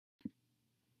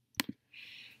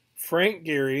Frank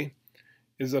Gehry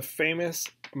is a famous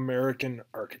American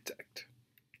architect.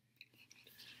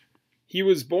 He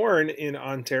was born in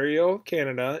Ontario,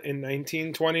 Canada in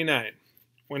 1929.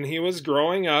 When he was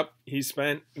growing up, he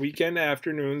spent weekend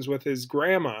afternoons with his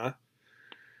grandma.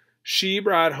 She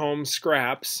brought home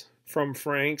scraps from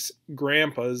Frank's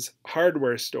grandpa's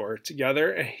hardware store.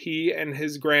 Together, he and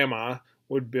his grandma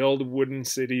would build wooden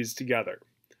cities together.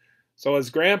 So his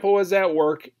grandpa was at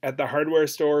work at the hardware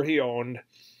store he owned,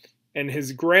 and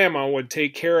his grandma would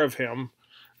take care of him.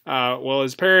 Well,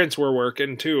 his parents were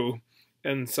working too,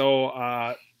 and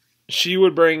so she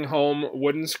would bring home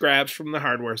wooden scraps from the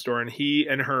hardware store, and he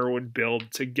and her would build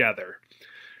together.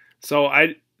 So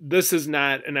this is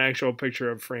not an actual picture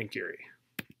of Frank Gehry.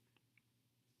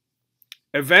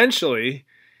 Eventually,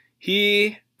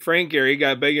 Frank Gehry,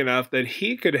 got big enough that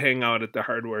he could hang out at the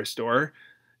hardware store,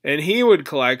 and he would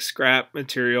collect scrap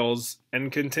materials and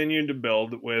continue to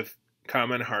build with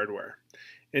common hardware.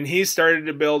 And he started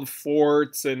to build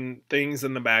forts and things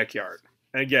in the backyard.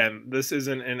 Again, this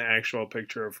isn't an actual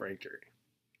picture of Frank Gehry.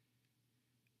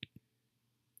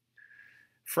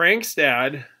 Frank's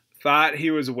dad thought he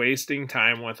was wasting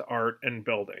time with art and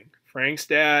building. Frank's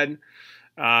dad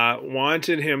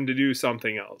wanted him to do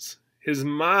something else. His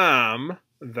mom,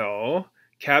 though,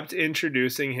 kept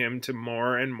introducing him to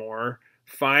more and more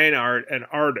fine art and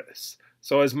artists.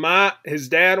 So his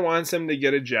dad wants him to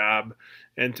get a job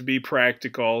and to be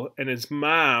practical, and his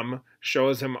mom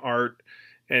shows him art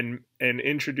and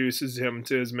introduces him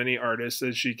to as many artists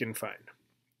as she can find.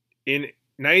 In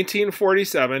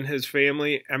 1947, his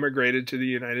family emigrated to the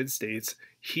United States.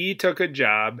 He took a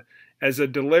job as a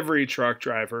delivery truck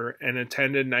driver and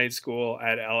attended night school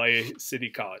at LA City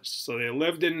College. So they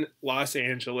lived in Los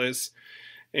Angeles,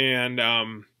 and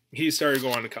he started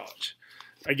going to college.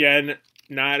 Again,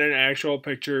 not an actual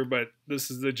picture, but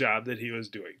this is the job that he was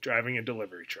doing, driving a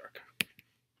delivery truck.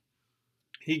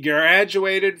 He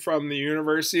graduated from the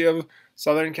University of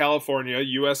Southern California,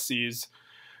 USC's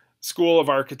School of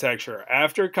Architecture.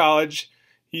 After college,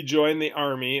 he joined the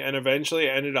Army and eventually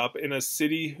ended up in a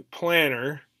city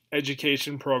planner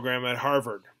education program at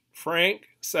Harvard. Frank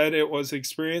said it was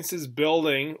experiences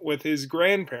building with his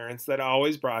grandparents that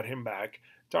always brought him back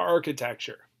to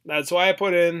architecture. That's why I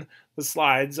put in the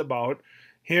slides about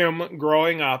him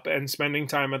growing up and spending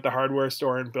time at the hardware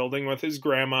store and building with his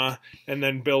grandma and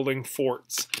then building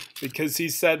forts, because he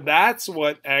said that's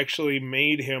what actually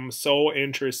made him so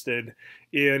interested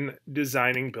in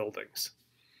designing buildings.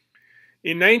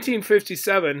 In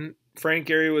 1957, Frank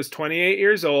Gehry was 28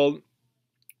 years old.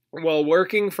 While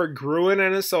working for Gruen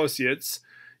and Associates,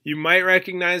 you might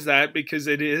recognize that because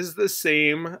it is the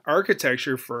same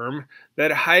architecture firm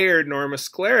that hired Norma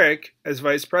Sklarek as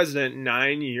vice president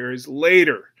 9 years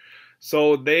later.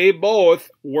 So they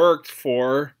both worked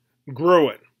for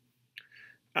Gruen.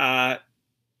 Frank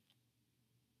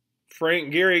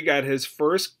Gehry got his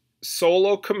first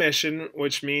solo commission,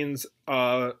 which means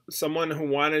someone who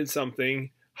wanted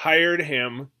something hired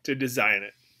him to design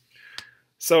it.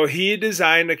 So he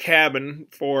designed a cabin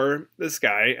for this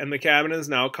guy, and the cabin is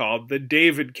now called the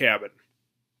David Cabin.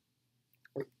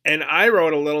 And I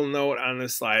wrote a little note on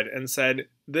this slide and said,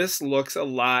 this looks a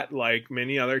lot like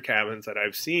many other cabins that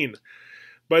I've seen.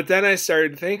 But then I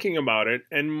started thinking about it,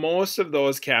 and most of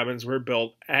those cabins were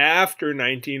built after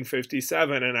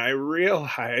 1957, and I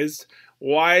realized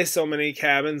why so many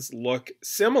cabins look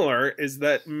similar is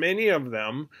that many of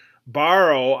them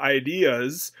borrow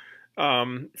ideas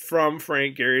from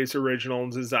Frank Gehry's original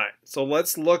design. So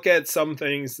let's look at some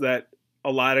things that a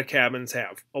lot of cabins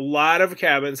have. A lot of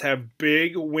cabins have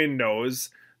big windows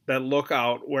that look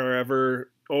out wherever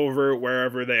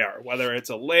they are, whether it's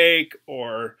a lake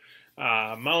or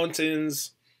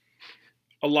mountains.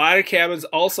 A lot of cabins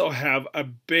also have a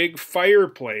big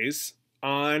fireplace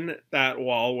on that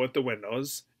wall with the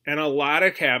windows, and a lot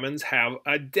of cabins have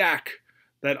a deck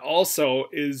that also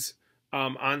is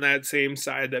on that same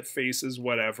side that faces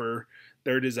whatever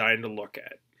they're designed to look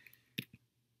at.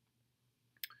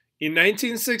 In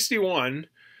 1961,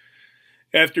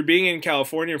 after being in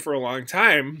California for a long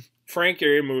time, Frank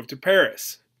Gehry moved to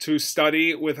Paris to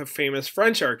study with a famous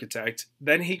French architect.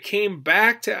 Then he came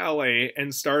back to LA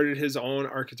and started his own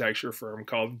architecture firm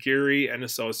called Gehry and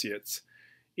Associates.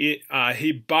 He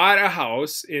bought a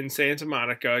house in Santa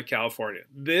Monica, California.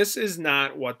 This is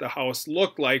not what the house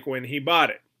looked like when he bought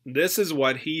it. This is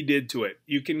what he did to it.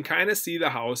 You can kind of see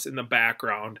the house in the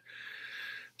background.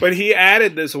 But he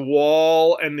added this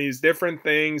wall and these different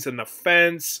things and the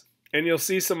fence, and you'll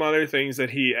see some other things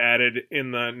that he added in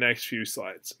the next few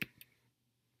slides.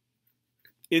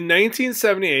 In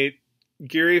 1978,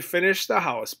 Gehry finished the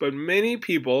house, but many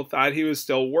people thought he was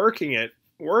still working it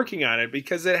working on it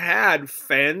because it had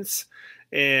fence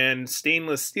and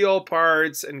stainless steel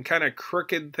parts and kind of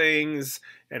crooked things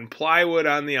and plywood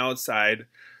on the outside.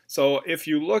 So if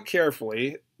you look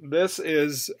carefully, this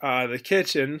is the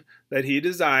kitchen that he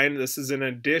designed. This is an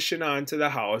addition onto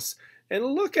the house. And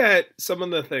look at some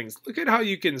of the things. Look at how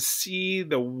you can see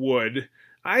the wood.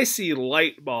 I see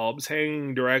light bulbs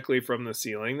hanging directly from the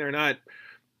ceiling. They're not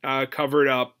covered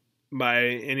up by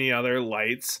any other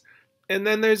lights. And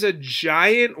then there's a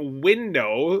giant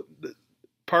window,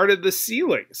 part of the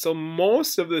ceiling. So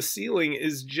most of the ceiling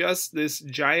is just this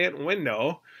giant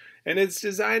window, and it's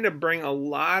designed to bring a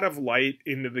lot of light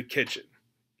into the kitchen.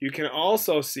 You can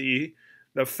also see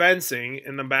the fencing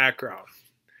in the background.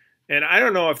 And I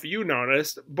don't know if you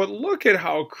noticed, but look at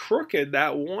how crooked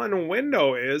that one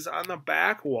window is on the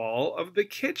back wall of the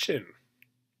kitchen.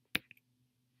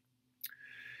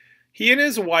 He and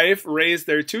his wife raised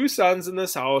their 2 sons in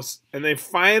this house, and they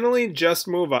finally just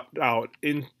moved out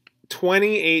in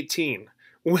 2018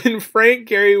 when Frank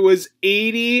Gehry was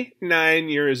 89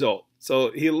 years old.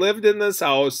 So he lived in this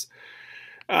house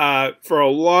for a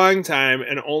long time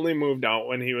and only moved out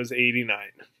when he was 89.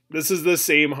 This is the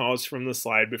same house from the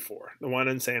slide before, the one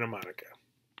in Santa Monica.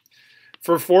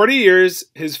 For 40 years,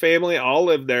 his family all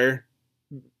lived there.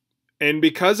 And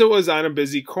because it was on a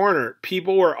busy corner,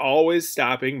 people were always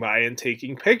stopping by and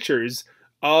taking pictures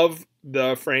of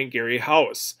the Frank Gehry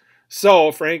house.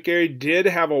 So Frank Gehry did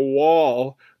have a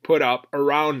wall put up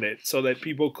around it so that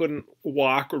people couldn't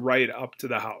walk right up to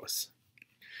the house.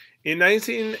 In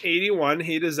 1981,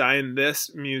 he designed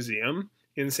this museum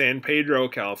in San Pedro,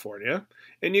 California.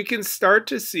 And you can start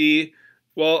to see,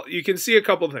 well, you can see a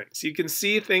couple things. You can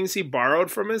see things he borrowed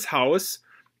from his house,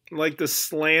 like the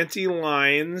slanty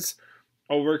lines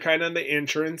over kind of the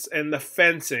entrance and the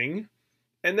fencing.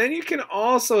 And then you can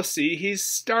also see he's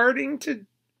starting to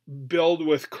build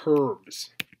with curves.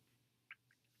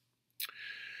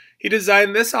 He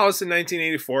designed this house in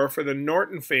 1984 for the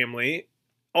Norton family,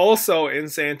 also in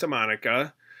Santa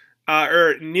Monica,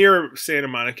 or near Santa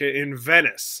Monica in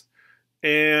Venice.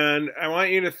 And I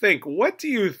want you to think, what do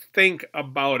you think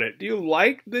about it? Do you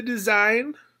like the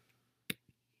design?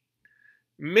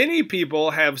 Many people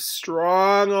have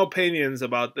strong opinions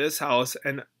about this house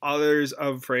and others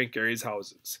of Frank Gehry's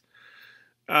houses.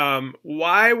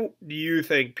 Why do you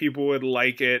think people would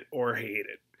like it or hate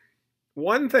it?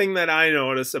 One thing that I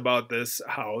noticed about this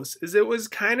house is it was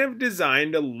kind of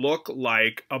designed to look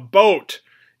like a boat.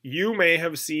 You may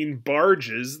have seen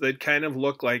barges that kind of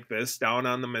look like this down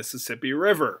on the Mississippi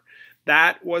River.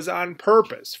 That was on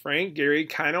purpose. Frank Gehry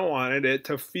kind of wanted it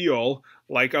to feel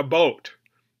like a boat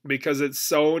because it's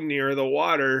so near the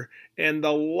water, and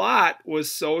the lot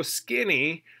was so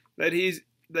skinny that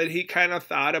he kind of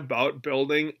thought about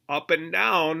building up and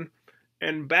down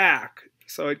and back.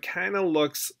 So it kind of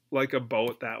looks like a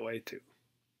boat that way too.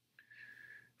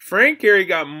 Frank Gehry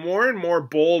got more and more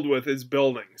bold with his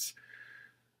buildings.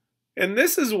 And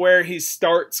this is where he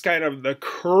starts kind of the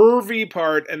curvy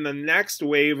part and the next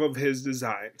wave of his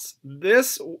designs.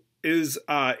 This is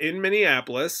in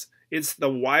Minneapolis. It's the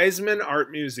Wiseman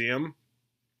Art Museum,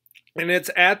 and it's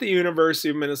at the University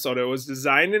of Minnesota. It was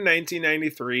designed in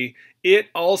 1993. It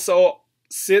also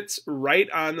sits right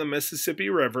on the Mississippi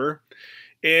River.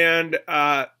 And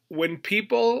when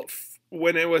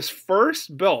it was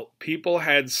first built, people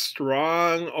had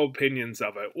strong opinions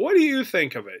of it. What do you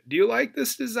think of it? Do you like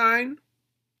this design?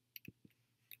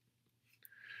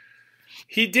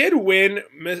 He did win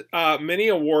many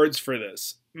awards for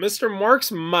this. Mr.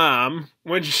 Mark's mom,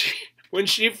 when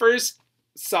she first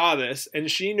saw this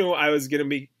and she knew I was going to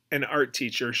be an art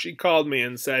teacher, she called me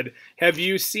and said, "Have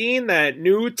you seen that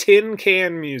new tin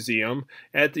can museum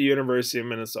at the University of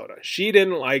Minnesota?" She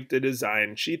didn't like the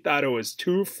design. She thought it was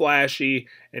too flashy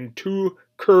and too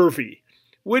curvy.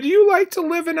 Would you like to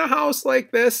live in a house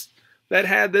like this that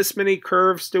had this many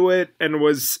curves to it and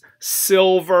was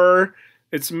silver?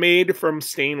 It's made from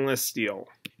stainless steel.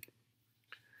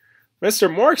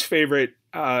 Mr. Mork's favorite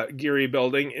Gehry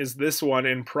building is this one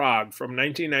in Prague from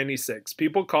 1996.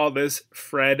 People call this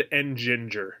Fred and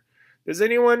Ginger. Does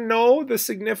anyone know the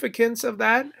significance of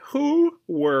that? Who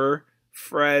were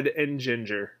Fred and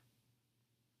Ginger?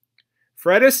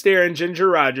 Fred Astaire and Ginger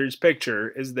Rogers' picture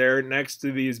is there next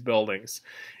to these buildings.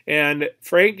 And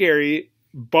Frank Gehry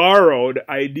borrowed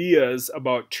ideas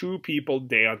about two people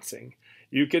dancing.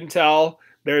 You can tell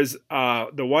there's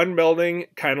the one building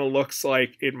kind of looks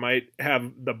like it might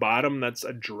have the bottom that's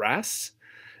a dress,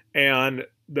 and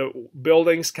the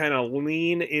buildings kind of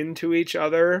lean into each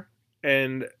other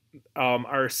and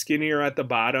are skinnier at the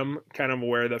bottom, kind of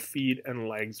where the feet and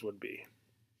legs would be.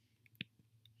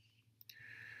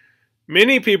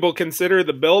 Many people consider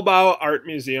the Bilbao Art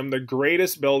Museum the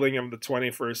greatest building of the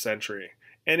 21st century,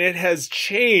 and it has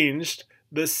changed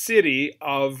the city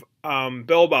of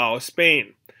Bilbao,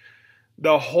 Spain.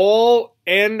 The whole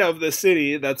end of the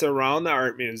city that's around the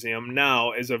art museum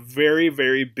now is a very,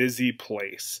 very busy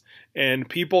place. And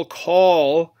people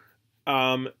call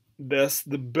this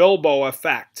the Bilbao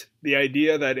effect. The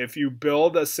idea that if you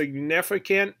build a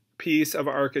significant piece of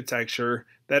architecture,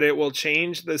 that it will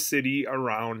change the city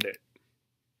around it.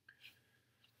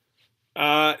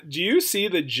 Do you see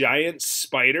the giant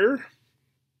spider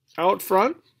out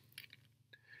front?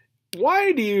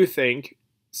 Why do you think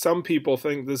some people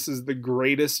think this is the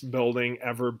greatest building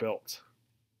ever built?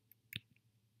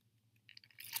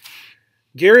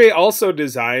 Gehry also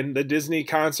designed the Disney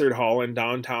Concert Hall in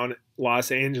downtown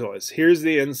Los Angeles. Here's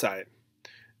the inside.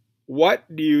 What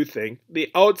do you think the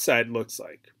outside looks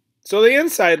like? So the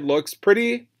inside looks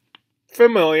pretty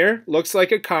familiar. Looks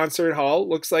like a concert hall.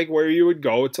 Looks like where you would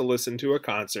go to listen to a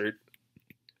concert.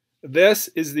 This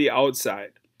is the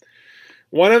outside.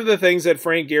 One of the things that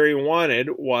Frank Gehry wanted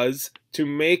was to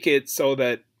make it so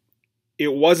that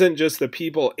it wasn't just the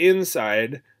people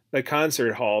inside the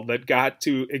concert hall that got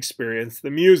to experience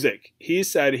the music. He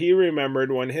said he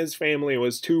remembered when his family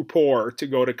was too poor to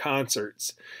go to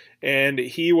concerts, and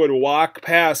he would walk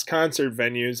past concert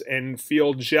venues and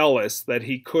feel jealous that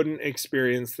he couldn't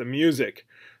experience the music.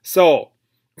 So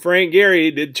Frank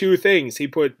Gehry did two things. He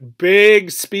put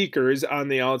big speakers on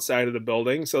the outside of the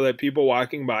building so that people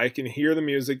walking by can hear the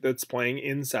music that's playing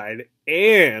inside,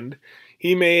 and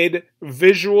he made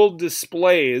visual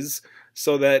displays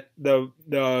so that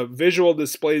the visual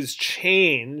displays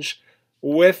change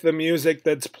with the music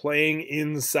that's playing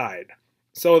inside.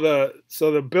 So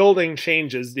the building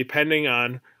changes depending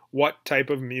on what type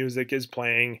of music is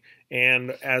playing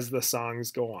and as the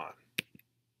songs go on.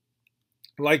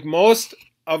 Like most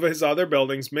of his other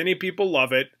buildings, many people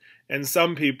love it and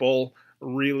some people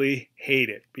really hate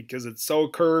it because it's so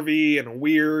curvy and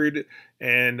weird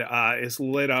and is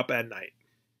lit up at night.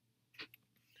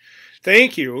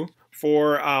 Thank you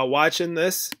for watching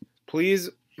this. Please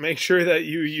make sure that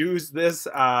you use this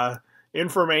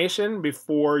information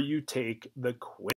before you take the quiz.